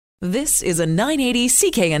This is a 980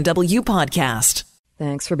 CKNW podcast.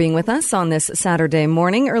 Thanks for being with us on this Saturday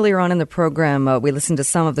morning. Earlier on in the program, we listened to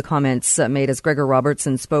some of the comments made as Gregor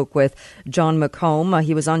Robertson spoke with John McComb.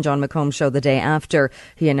 He was on John McComb's show the day after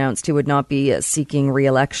he announced he would not be seeking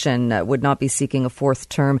re-election, would not be seeking a fourth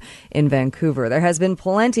term in Vancouver. There has been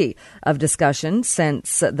plenty of discussion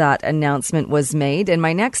since that announcement was made, and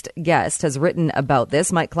my next guest has written about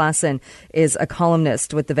this. Mike Klassen is a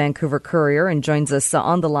columnist with the Vancouver Courier and joins us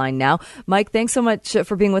on the line now. Mike, thanks so much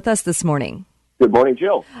for being with us this morning. Good morning,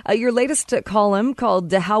 Jill. Your latest column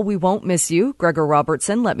called How We Won't Miss You, Gregor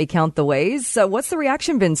Robertson, Let Me Count the Ways. What's the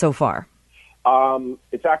reaction been so far?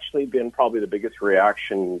 It's actually been probably the biggest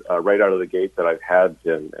reaction right out of the gate that I've had,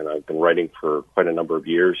 and I've been writing for quite a number of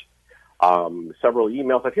years. Several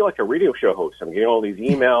emails. I feel like a radio show host. I'm getting all these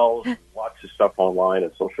emails, lots of stuff online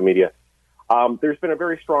and social media. There's been a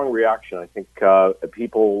very strong reaction. I think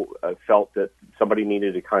people felt that somebody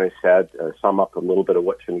needed to kind of sum up a little bit of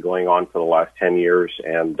what's been going on for the last 10 years,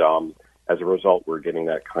 and as a result, we're getting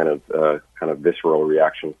that kind of visceral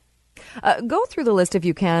reaction. Go through the list if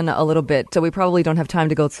you can a little bit. We probably don't have time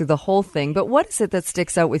to go through the whole thing, but what is it that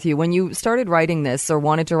sticks out with you when you started writing this or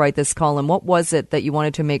wanted to write this column? What was it that you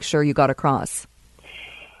wanted to make sure you got across?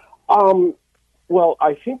 Well,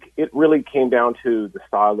 I think it really came down to the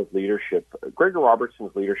style of leadership. Gregor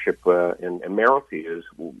Robertson's leadership in Mayoralty is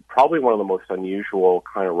probably one of the most unusual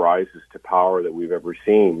kind of rises to power that we've ever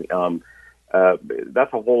seen.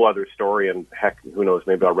 That's a whole other story, and heck, who knows,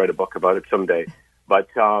 maybe I'll write a book about it someday. But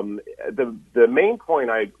the main point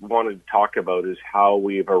I wanted to talk about is how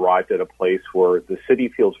we've arrived at a place where the city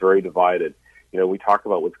feels very divided. You know, we talk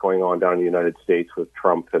about what's going on down in the United States with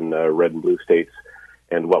Trump and red and blue states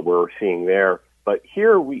and what we're seeing there. But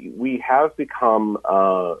here we have become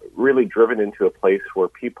really driven into a place where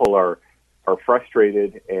people are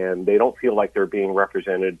frustrated and they don't feel like they're being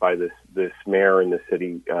represented by this mayor and the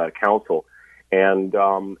city council. And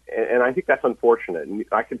I think that's unfortunate. And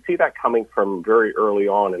I can see that coming from very early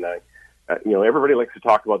on. And everybody likes to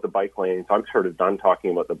talk about the bike lanes. I'm sort of done talking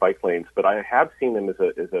about the bike lanes, but I have seen them as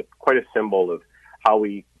a quite a symbol of how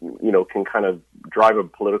we, can kind of drive a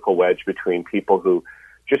political wedge between people who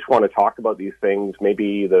just want to talk about these things,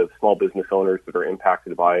 maybe the small business owners that are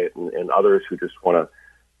impacted by it, and others who just want to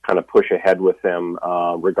kind of push ahead with them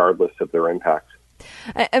regardless of their impact.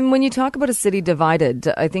 And when you talk about a city divided,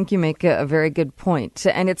 I think you make a very good point.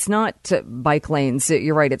 And it's not bike lanes.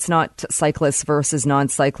 You're right. It's not cyclists versus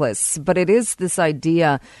non-cyclists. But it is this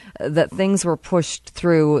idea that things were pushed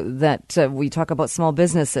through, that we talk about small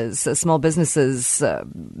businesses. Small businesses,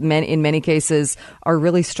 in many cases, are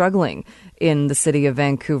really struggling in the city of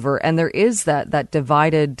Vancouver. And there is that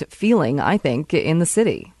divided feeling, I think, in the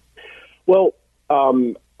city. Well,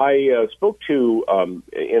 I spoke to,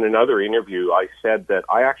 in another interview, I said that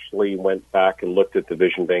I actually went back and looked at the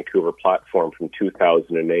Vision Vancouver platform from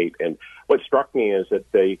 2008. And what struck me is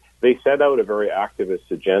that they set out a very activist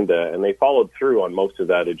agenda, and they followed through on most of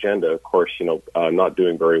that agenda. Of course, not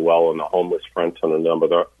doing very well on the homeless front on a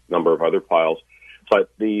number of other files. But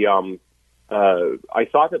I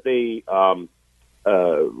thought that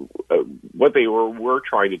what they were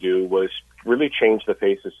trying to do was really change the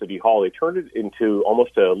face of City Hall. They turned it into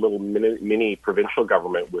almost a little mini provincial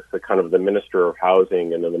government with the kind of the Minister of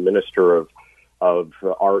Housing and then the Minister of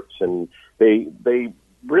Arts, and they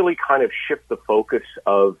really kind of shift the focus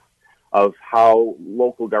of how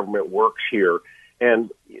local government works here. And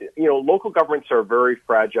local governments are very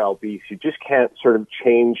fragile beasts. You just can't sort of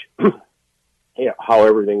change how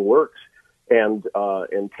everything works and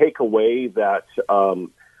take away that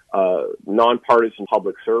nonpartisan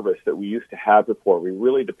public service that we used to have before. We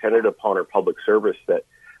really depended upon our public service that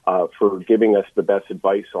for giving us the best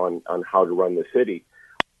advice on how to run the city.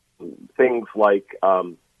 Things like,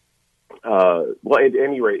 at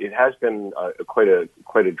any rate, it has been quite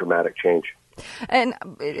a dramatic change. And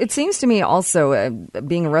it seems to me also,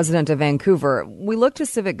 being a resident of Vancouver, we look to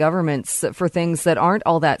civic governments for things that aren't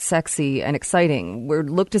all that sexy and exciting. We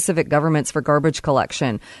look to civic governments for garbage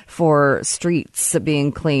collection, for streets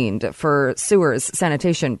being cleaned, for sewers,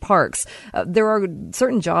 sanitation, parks. There are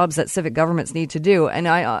certain jobs that civic governments need to do. And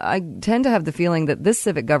I tend to have the feeling that this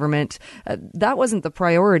civic government, that wasn't the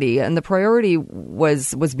priority. And the priority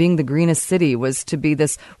was being the greenest city, was to be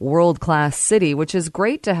this world-class city, which is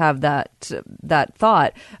great to have that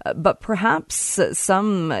thought, but perhaps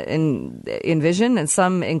some in Vision and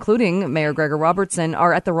some, including Mayor Gregor Robertson,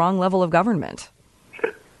 are at the wrong level of government.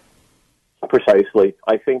 Precisely.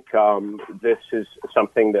 I think this is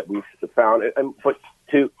something that we've found, but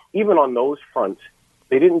even on those fronts,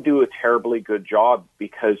 they didn't do a terribly good job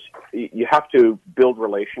because you have to build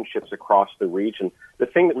relationships across the region. The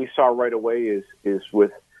thing that we saw right away is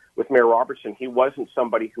with Mayor Robertson, he wasn't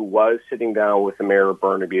somebody who was sitting down with the mayor of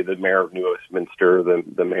Burnaby, the mayor of New Westminster,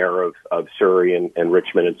 the mayor of Surrey and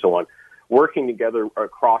Richmond and so on, working together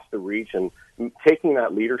across the region, taking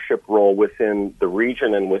that leadership role within the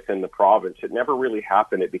region and within the province. It never really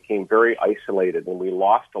happened. It became very isolated, and we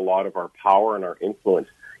lost a lot of our power and our influence.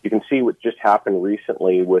 You can see what just happened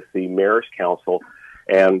recently with the mayor's council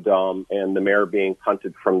and the mayor being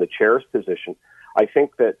punted from the chair's position. I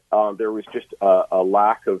think that there was just a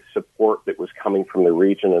lack of support that was coming from the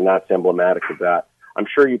region, and that's emblematic of that. I'm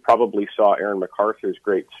sure you probably saw Aaron MacArthur's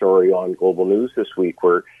great story on Global News this week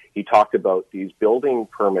where he talked about these building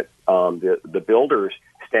permit, the builders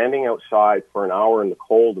standing outside for an hour in the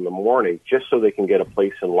cold in the morning just so they can get a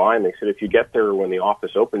place in line. They said, if you get there when the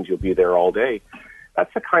office opens, you'll be there all day.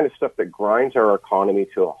 That's the kind of stuff that grinds our economy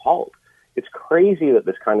to a halt. It's crazy that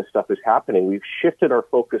this kind of stuff is happening. We've shifted our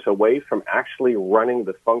focus away from actually running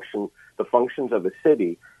the functions of a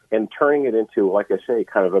city and turning it into, like I say,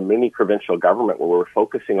 kind of a mini provincial government where we're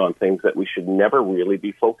focusing on things that we should never really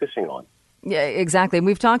be focusing on. Yeah, exactly. And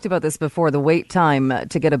we've talked about this before. The wait time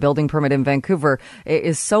to get a building permit in Vancouver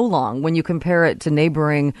is so long when you compare it to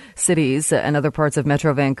neighboring cities and other parts of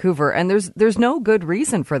Metro Vancouver. And there's no good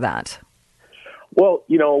reason for that. Well,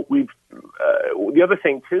 the other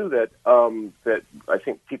thing too that I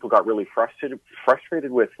think people got really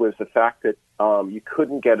frustrated with was the fact that you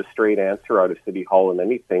couldn't get a straight answer out of City Hall in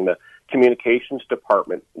anything. The communications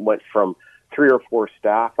department went from 3 or 4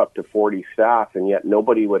 staff up to 40 staff, and yet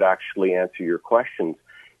nobody would actually answer your questions.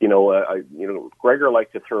 Gregor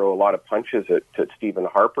liked to throw a lot of punches at Stephen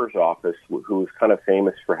Harper's office, who's kind of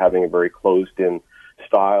famous for having a very closed-in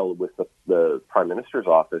style with the Prime Minister's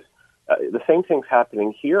office. The same thing's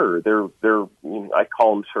happening here. I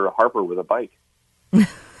call him Sir Harper with a bike.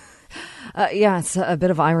 Yeah, it's a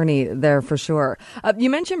bit of irony there for sure. You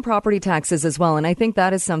mentioned property taxes as well, and I think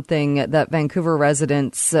that is something that Vancouver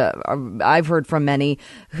residents, I've heard from many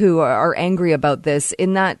who are angry about this,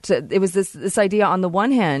 in that it was this idea on the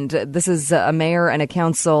one hand, this is a mayor and a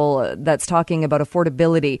council that's talking about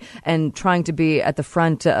affordability and trying to be at the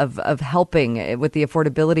front of helping with the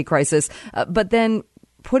affordability crisis, but then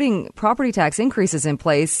putting property tax increases in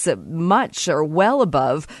place much or well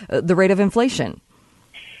above the rate of inflation.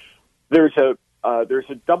 There's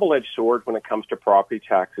a double-edged sword when it comes to property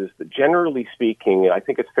taxes. But generally speaking, I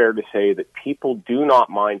think it's fair to say that people do not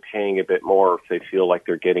mind paying a bit more if they feel like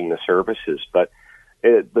they're getting the services. But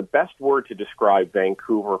the best word to describe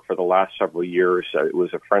Vancouver for the last several years, it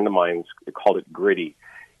was a friend of mine called it gritty.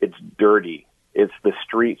 It's dirty. It's the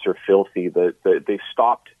streets are filthy. They've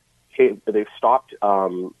stopped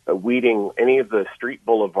weeding any of the street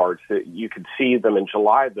boulevards. That you could see them in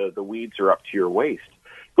July. The weeds are up to your waist.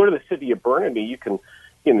 Go to the city of Burnaby, you can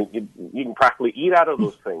practically eat out of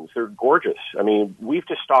those things. They're gorgeous. I mean, we've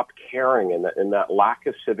just stopped caring, and that lack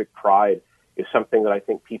of civic pride is something that I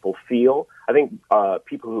think people feel. I think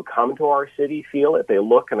people who come to our city feel it. They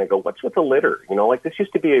look and they go, "What's with the litter?" This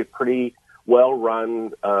used to be a pretty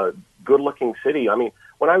well-run, good-looking city. I mean,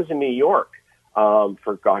 when I was in New York,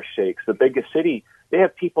 for gosh sakes, the biggest city, they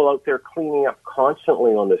have people out there cleaning up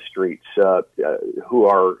constantly on the streets who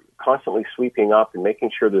are constantly sweeping up and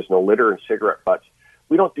making sure there's no litter and cigarette butts.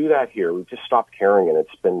 We don't do that here. We've just stopped caring, and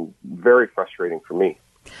it's been very frustrating for me.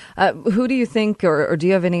 Who do you think, or do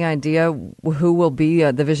you have any idea who will be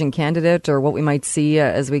the Vision candidate, or what we might see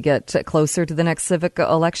as we get closer to the next civic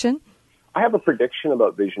election? I have a prediction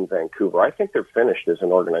about Vision Vancouver. I think they're finished as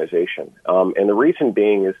an organization. And the reason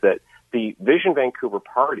being is that the Vision Vancouver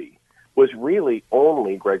party was really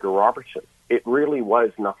only Gregor Robertson. It really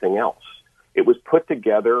was nothing else. It was put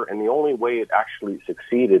together, and the only way it actually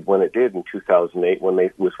succeeded when it did in 2008 when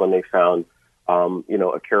they found, a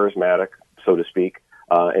charismatic, so to speak,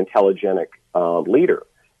 intelligent leader.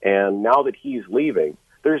 And now that he's leaving,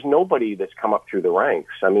 there's nobody that's come up through the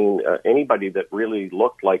ranks. I mean, anybody that really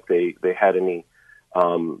looked like they had any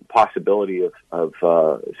possibility of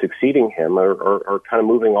succeeding him are kind of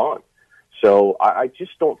moving on. So I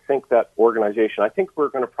just don't think that organization, I think we're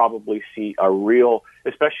going to probably see a real,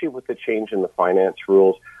 especially with the change in the finance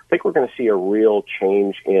rules, I think we're going to see a real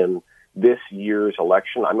change in this year's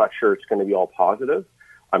election. I'm not sure it's going to be all positive.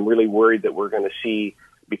 I'm really worried that we're going to see,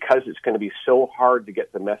 because it's going to be so hard to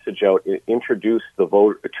get the message out, introduce to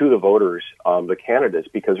the voters, the candidates,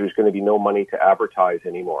 because there's going to be no money to advertise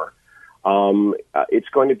anymore. It's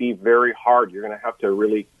going to be very hard. You're going to have to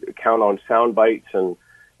really count on sound bites and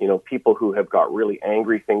people who have got really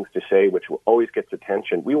angry things to say, which always gets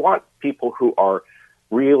attention. We want people who are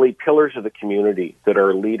really pillars of the community that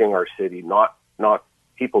are leading our city, not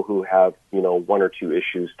people who have, one or two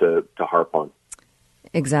issues to harp on.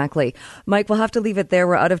 Exactly. Mike, we'll have to leave it there.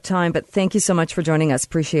 We're out of time, but thank you so much for joining us.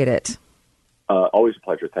 Appreciate it. Always a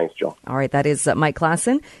pleasure. Thanks, Jill. All right. That is Mike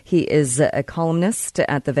Klassen. He is a columnist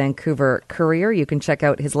at the Vancouver Courier. You can check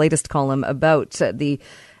out his latest column about the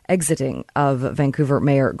exiting of Vancouver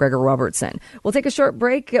Mayor Gregor Robertson. We'll take a short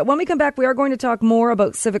break. When we come back, we are going to talk more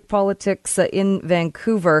about civic politics in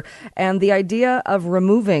Vancouver and the idea of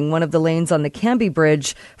removing one of the lanes on the Cambie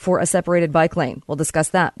Bridge for a separated bike lane. We'll discuss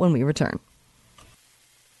that when we return.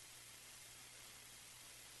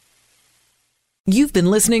 You've been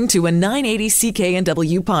listening to a 980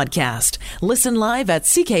 CKNW podcast. Listen live at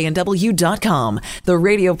cknw.com, the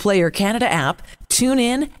Radio Player Canada app, tune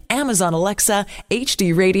in, Amazon Alexa,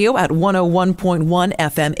 HD Radio at 101.1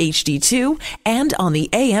 FM HD2, and on the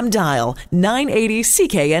AM dial, 980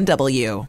 CKNW.